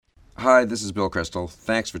Hi, this is Bill Kristol.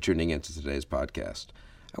 Thanks for tuning in to today's podcast.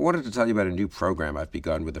 I wanted to tell you about a new program I've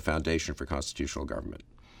begun with the Foundation for Constitutional Government.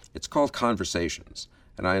 It's called Conversations,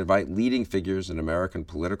 and I invite leading figures in American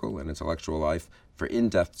political and intellectual life for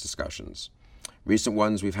in-depth discussions. Recent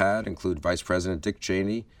ones we've had include Vice President Dick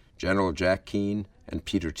Cheney, General Jack Keane, and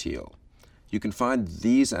Peter Thiel. You can find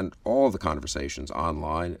these and all the conversations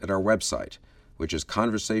online at our website, which is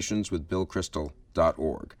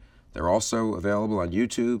conversationswithbillkristol.org. They're also available on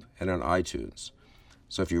YouTube and on iTunes.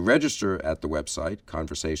 So if you register at the website,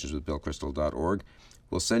 conversationswithbillkristol.org,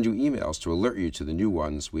 we'll send you emails to alert you to the new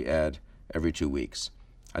ones we add every 2 weeks.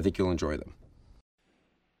 I think you'll enjoy them.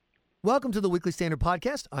 Welcome to the Weekly Standard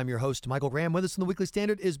Podcast. I'm your host, Michael Graham. With us in the Weekly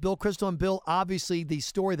Standard is Bill Kristol. And Bill, obviously the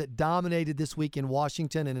story that dominated this week in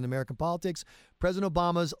Washington and in American politics, President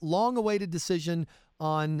Obama's long-awaited decision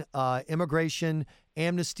on immigration,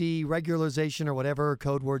 amnesty, regularization, or whatever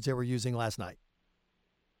code words they were using last night.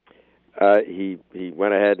 He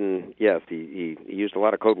went ahead and, yes, he used a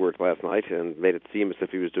lot of code words last night and made it seem as if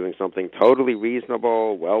he was doing something totally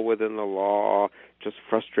reasonable, well within the law, just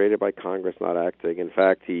frustrated by Congress not acting. In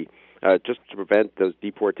fact, he just to prevent those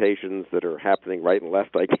deportations that are happening right and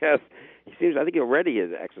left, I guess. I think he already has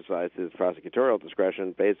exercised his prosecutorial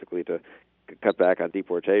discretion basically to cut back on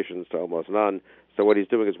deportations to almost none. So what he's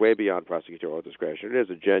doing is way beyond prosecutorial discretion. It is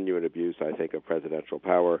a genuine abuse, I think, of presidential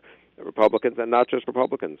power. Republicans, and not just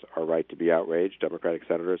Republicans, are right to be outraged. Democratic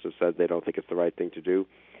senators have said they don't think it's the right thing to do.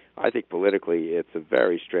 I think politically it's a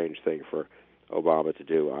very strange thing for Obama to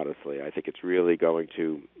do, honestly. I think it's really going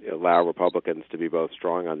to allow Republicans to be both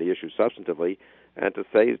strong on the issue substantively and to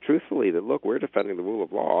say truthfully that, look, we're defending the rule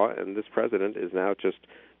of law, and this president is now just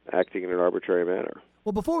acting in an arbitrary manner.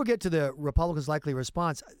 Well, before we get to the Republicans' likely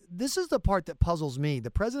response, this is the part that puzzles me. The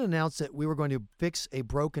president announced that we were going to fix a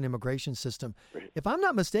broken immigration system. Right. If I'm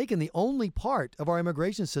not mistaken, the only part of our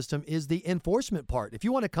immigration system is the enforcement part. If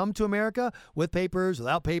you want to come to America with papers,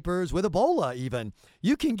 without papers, with Ebola even,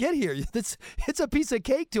 you can get here. It's a piece of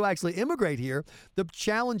cake to actually immigrate here. The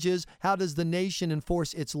challenge is, how does the nation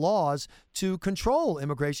enforce its laws to control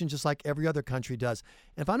immigration just like every other country does?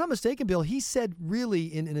 And if I'm not mistaken, Bill, he said really,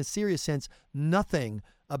 in a serious sense, nothing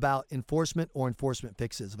about enforcement or enforcement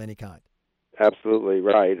fixes of any kind. Absolutely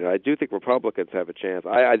right. And I do think Republicans have a chance.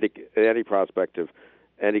 I think any prospect of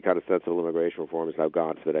any kind of sensible immigration reform is now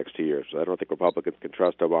gone for the next 2 years. So I don't think Republicans can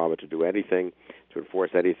trust Obama to do anything, to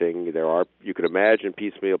enforce anything. You could imagine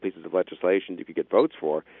piecemeal pieces of legislation you could get votes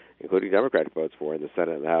for, including Democratic votes for in the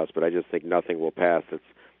Senate and the House, but I just think nothing will pass that's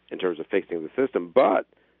in terms of fixing the system. But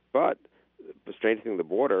strengthening the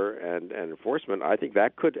border and enforcement, I think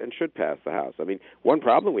that could and should pass the House. I mean, one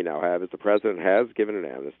problem we now have is the president has given an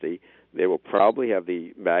amnesty. They will probably have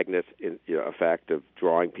the magnet effect of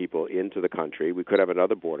drawing people into the country. We could have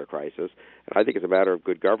another border crisis. And I think it's a matter of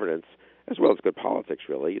good governance as well as good politics,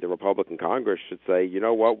 really. The Republican Congress should say, you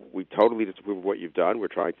know what, we totally disapprove of what you've done. We're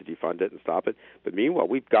trying to defund it and stop it. But meanwhile,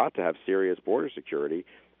 we've got to have serious border security.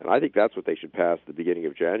 And I think that's what they should pass at the beginning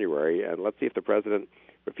of January. And let's see if the president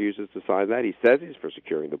refuses to sign that. He says he's for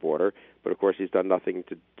securing the border, but of course he's done nothing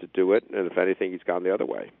to do it, and if anything, he's gone the other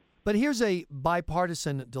way. But here's a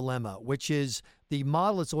bipartisan dilemma, which is the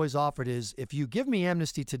model that's always offered is, if you give me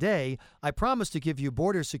amnesty today, I promise to give you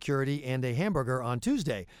border security and a hamburger on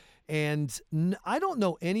Tuesday. And I don't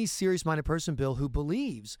know any serious-minded person, Bill, who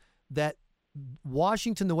believes that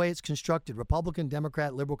Washington, the way it's constructed, Republican,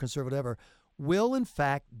 Democrat, liberal, conservative, whatever, will in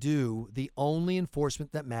fact do the only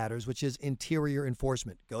enforcement that matters, which is interior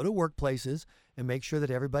enforcement. Go to workplaces and make sure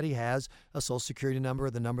that everybody has a Social Security number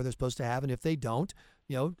or the number they're supposed to have. And if they don't,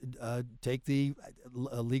 take the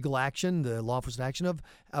legal action, the law enforcement action of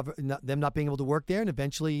them not being able to work there and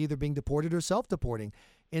eventually either being deported or self-deporting.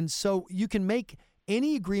 And so you can make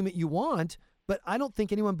any agreement you want, but I don't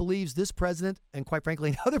think anyone believes this president, and quite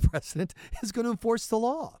frankly, another president, is going to enforce the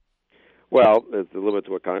law. Well, there's a limit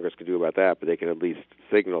to what Congress can do about that, but they can at least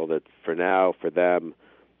signal that for now, for them,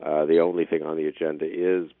 the only thing on the agenda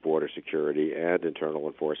is border security and internal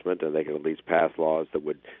enforcement, and they can at least pass laws that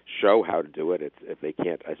would show how to do it. If they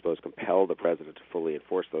can't, I suppose, compel the president to fully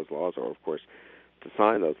enforce those laws, or, of course, to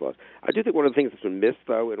sign those laws. I do think one of the things that's been missed,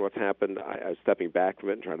 though, in what's happened, I was stepping back from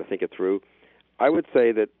it and trying to think it through. I would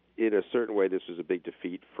say that in a certain way, this was a big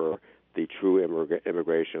defeat for the true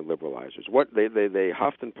immigration liberalizers. What they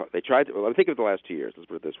huffed and they tried to. Well, I'm thinking of the last 2 years. Let's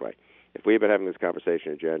put it this way: if we had been having this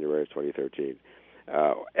conversation in January of 2013,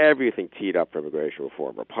 everything teed up for immigration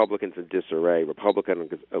reform. Republicans in disarray. Republican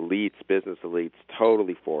elites, business elites,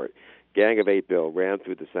 totally for it. Gang of Eight bill ran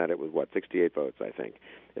through the Senate with, 68 votes, I think.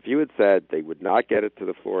 If you had said they would not get it to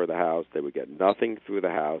the floor of the House, they would get nothing through the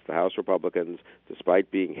House Republicans,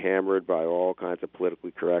 despite being hammered by all kinds of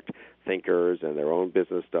politically correct thinkers and their own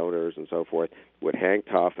business donors and so forth, would hang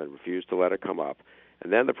tough and refuse to let it come up.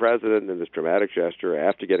 And then the president, in this dramatic gesture,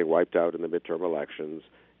 after getting wiped out in the midterm elections,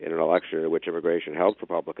 in an election in which immigration helped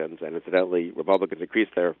Republicans, and incidentally, Republicans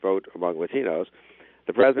increased their vote among Latinos,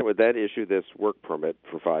 the president would then issue this work permit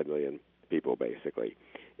for 5 million people, basically.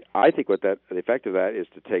 I think the effect of that is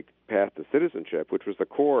to take path to citizenship, which was the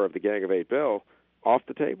core of the Gang of Eight bill, off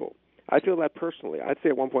the table. I feel that personally. I'd say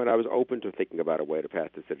at one point I was open to thinking about a way to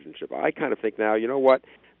path to citizenship. I kind of think now, you know what,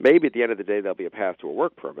 maybe at the end of the day there'll be a path to a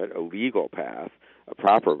work permit, a legal path, a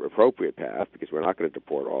proper, appropriate path, because we're not going to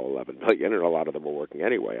deport all 11 million, and a lot of them are working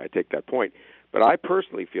anyway. I take that point. But I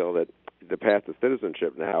personally feel that the path to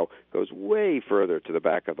citizenship now goes way further to the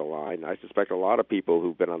back of the line. I suspect a lot of people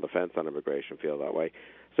who've been on the fence on immigration feel that way.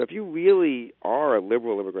 So if you really are a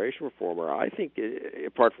liberal immigration reformer, I think,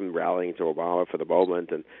 apart from rallying to Obama for the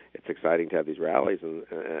moment, and it's exciting to have these rallies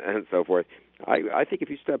and so forth, I think if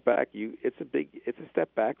you step back, it's a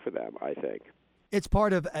step back for them, I think. It's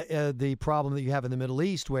part of the problem that you have in the Middle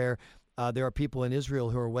East, where there are people in Israel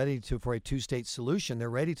who are ready for a two-state solution. They're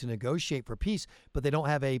ready to negotiate for peace, but they don't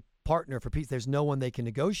have a partner for peace. There's no one they can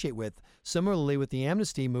negotiate with. Similarly, with the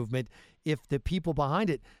amnesty movement, if the people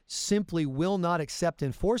behind it simply will not accept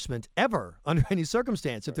enforcement ever under any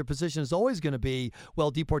circumstance, if their position is always going to be,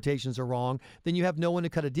 well, deportations are wrong, then you have no one to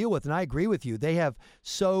cut a deal with. And I agree with you. They have,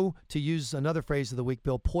 so to use another phrase of the week,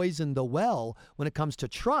 Bill, poisoned the well when it comes to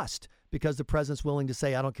trust, because the president's willing to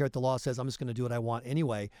say, I don't care what the law says, I'm just going to do what I want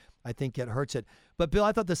anyway. I think it hurts it. But, Bill,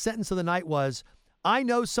 I thought the sentence of the night was, I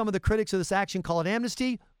know some of the critics of this action call it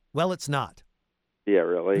amnesty. Well, it's not. Yeah,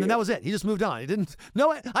 really. And then that was it. He just moved on. He didn't.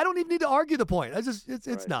 No, I don't even need to argue the point. It's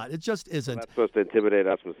right. Not. It just isn't. Well, that's supposed to intimidate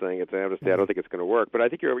us from saying it's amnesty. Mm-hmm. I don't think it's going to work. But I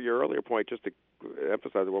think your earlier point, just to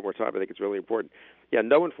emphasize it one more time, I think it's really important. Yeah,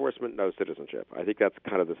 no enforcement, no citizenship. I think that's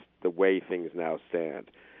kind of the way things now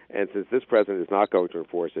stand. And since this president is not going to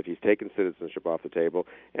enforce it, he's taken citizenship off the table.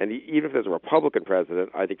 And even if there's a Republican president,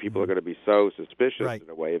 I think people are going to be so suspicious, right, in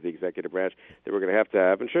a way, of the executive branch that we're going to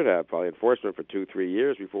have and should have probably enforcement for 2-3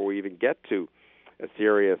 years before we even get to a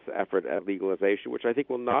serious effort at legalization, which I think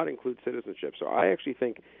will not include citizenship. So I actually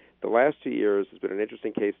think the last 2 years has been an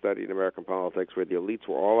interesting case study in American politics, where the elites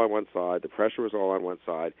were all on one side, the pressure was all on one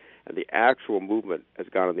side, and the actual movement has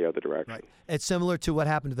gone in the other direction. Right. It's similar to what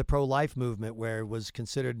happened to the pro-life movement, where it was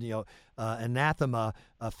considered, anathema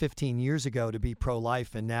 15 years ago to be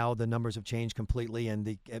pro-life, and now the numbers have changed completely,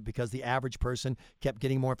 and because the average person kept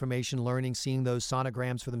getting more information, learning, seeing those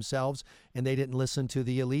sonograms for themselves, and they didn't listen to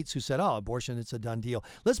the elites who said, oh, abortion, it's a done deal.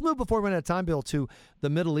 Let's move, before we run out of time, Bill, to the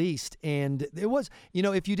Middle East. And it was,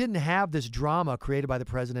 if you didn't have this drama created by the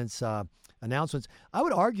president's announcements, I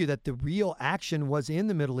would argue that the real action was in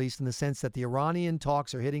the Middle East, in the sense that the Iranian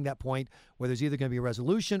talks are hitting that point where there's either going to be a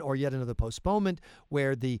resolution or yet another postponement,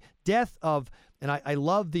 where the death of, and I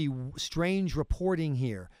love the strange reporting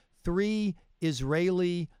here, 3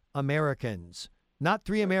 Israeli Americans, not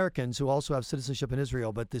 3 Americans who also have citizenship in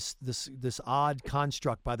Israel, but this odd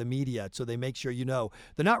construct by the media. So they make sure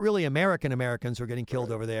they're not really Americans who are getting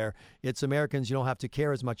killed over there. It's Americans you don't have to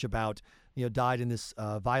care as much about, died in this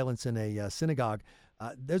violence in a synagogue.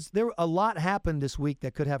 A lot happened this week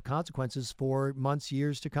that could have consequences for months,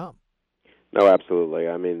 years to come. No, absolutely.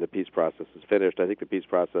 I mean, the peace process is finished. I think the peace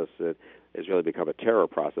process has really become a terror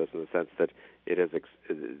process, in the sense that it has,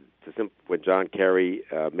 when John Kerry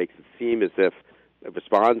makes it seem as if it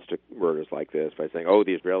responds to murders like this by saying,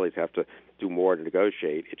 the Israelis have to do more to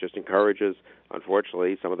negotiate, it just encourages,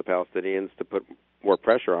 unfortunately, some of the Palestinians to put more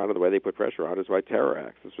pressure on, and the way they put pressure on is by terror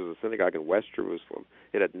acts. This was a synagogue in West Jerusalem.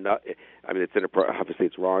 It had obviously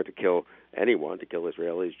it's wrong to kill anyone, to kill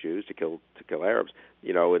Israelis, Jews, to kill Arabs,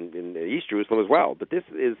 in East Jerusalem as well. But this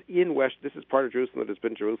is this is part of Jerusalem that has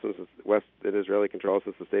been Jerusalem since West in Israeli control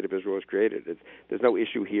since the state of Israel was created. There's no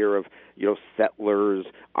issue here of, settlers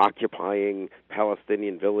occupying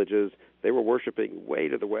Palestinian villages. They were worshiping way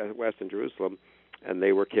to the west in Jerusalem, and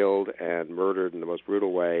they were killed and murdered in the most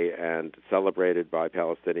brutal way, and celebrated by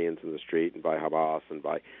Palestinians in the street, and by Hamas, and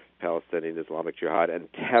by Palestinian Islamic Jihad, and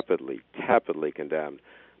tepidly condemned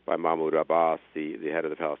by Mahmoud Abbas, the head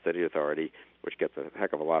of the Palestinian Authority, which gets a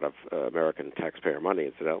heck of a lot of American taxpayer money,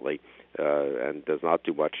 incidentally, and does not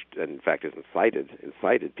do much, and in fact has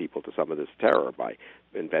incited people to some of this terror by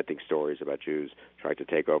inventing stories about Jews trying to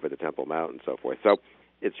take over the Temple Mount and so forth. So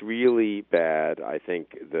it's really bad. I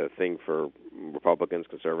think the thing for Republicans,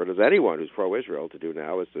 conservatives, anyone who's pro-Israel to do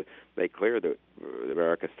now is to make clear that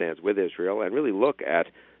America stands with Israel, and really look at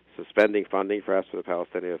suspending funding for the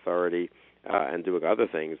Palestinian Authority, and doing other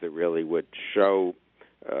things that really would show,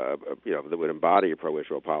 that would embody a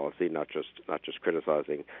pro-Israel policy, not just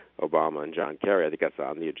criticizing Obama and John Kerry. I think that's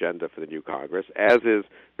on the agenda for the new Congress, as is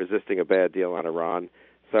resisting a bad deal on Iran.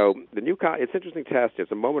 So it's an interesting test.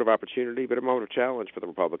 It's a moment of opportunity, but a moment of challenge for the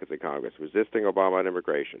Republicans in Congress, resisting Obama on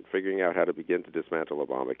immigration, figuring out how to begin to dismantle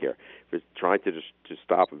Obamacare, trying to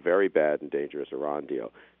stop a very bad and dangerous Iran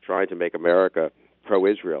deal, trying to make America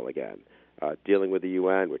pro-Israel again, dealing with the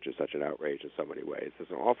UN, which is such an outrage in so many ways.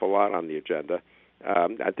 There's an awful lot on the agenda.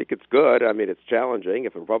 I think it's good. I mean, it's challenging.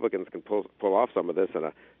 If Republicans can pull off some of this in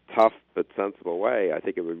a tough but sensible way, I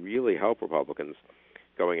think it would really help Republicans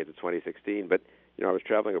going into 2016. But I was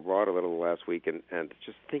traveling abroad a little last week and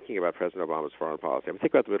just thinking about President Obama's foreign policy. I mean,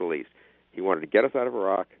 think about the Middle East. He wanted to get us out of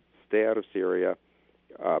Iraq, stay out of Syria,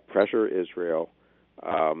 pressure Israel,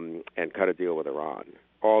 and cut a deal with Iran.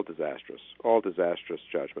 All disastrous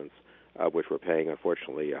judgments, which we're paying,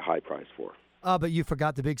 unfortunately, a high price for. But you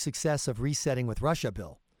forgot the big success of resetting with Russia,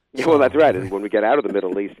 Bill. Yeah, well, that's right. And when we get out of the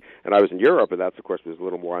Middle East, and I was in Europe, and that's, of course, was a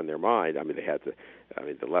little more on their mind. I mean,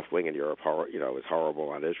 the left wing in Europe, is horrible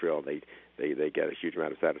on Israel. They get a huge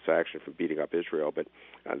amount of satisfaction from beating up Israel. But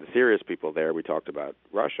the serious people there, we talked about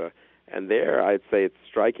Russia. And there, I'd say it's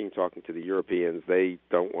striking talking to the Europeans. They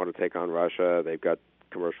don't want to take on Russia. They've got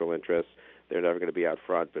commercial interests. They're never going to be out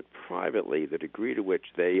front, but privately, the degree to which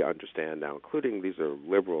they understand now, including these are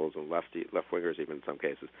liberals and left-wingers even in some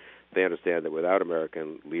cases, they understand that without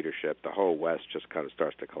American leadership, the whole West just kind of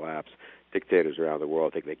starts to collapse. Dictators around the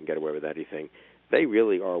world think they can get away with anything. They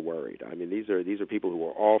really are worried. I mean, these are people who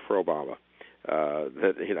are all for Obama.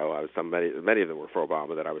 Many of them were for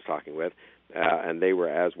Obama that I was talking with, and they were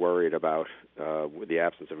as worried about the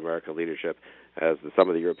absence of American leadership as some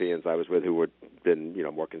of the Europeans I was with who had been,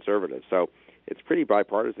 more conservative. So it's pretty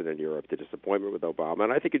bipartisan in Europe, the disappointment with Obama,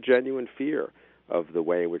 and I think a genuine fear of the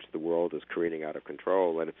way in which the world is careening out of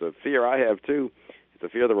control. And it's a fear I have, too. It's a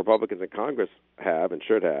fear the Republicans in Congress have and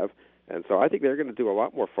should have. And so I think they're going to do a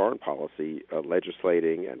lot more foreign policy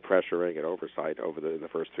legislating and pressuring and oversight over the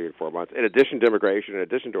first 3 to 4 months. In addition to immigration, in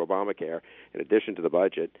addition to Obamacare, in addition to the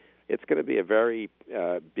budget, it's going to be a very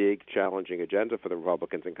big, challenging agenda for the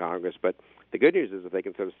Republicans in Congress. But the good news is if they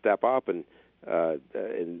can sort of step up and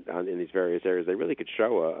in these various areas, they really could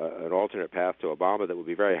show an alternate path to Obama that would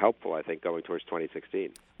be very helpful, I think, going towards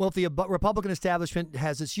 2016. Well, if the Republican establishment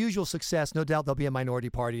has its usual success, no doubt there'll be a minority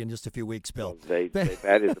party in just a few weeks, Bill. Well,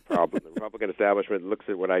 that is the problem. The Republican establishment looks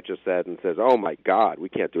at what I just said and says, "Oh my God, we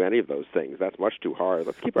can't do any of those things. That's much too hard.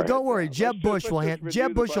 Let's keep our." Don't worry, Jeb Bush will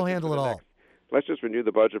handle it all. Let's just renew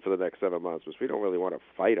the budget for the next 7 months, because we don't really want to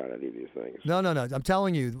fight on any of these things. No. I'm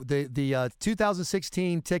telling you, the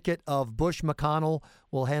 2016 ticket of Bush-McConnell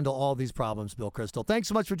will handle all these problems, Bill Kristol. Thanks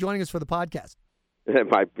so much for joining us for the podcast.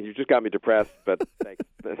 You just got me depressed, but thanks.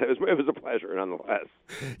 It was a pleasure, nonetheless.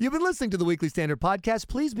 You've been listening to the Weekly Standard Podcast.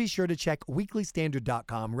 Please be sure to check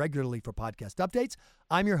weeklystandard.com regularly for podcast updates.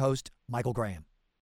 I'm your host, Michael Graham.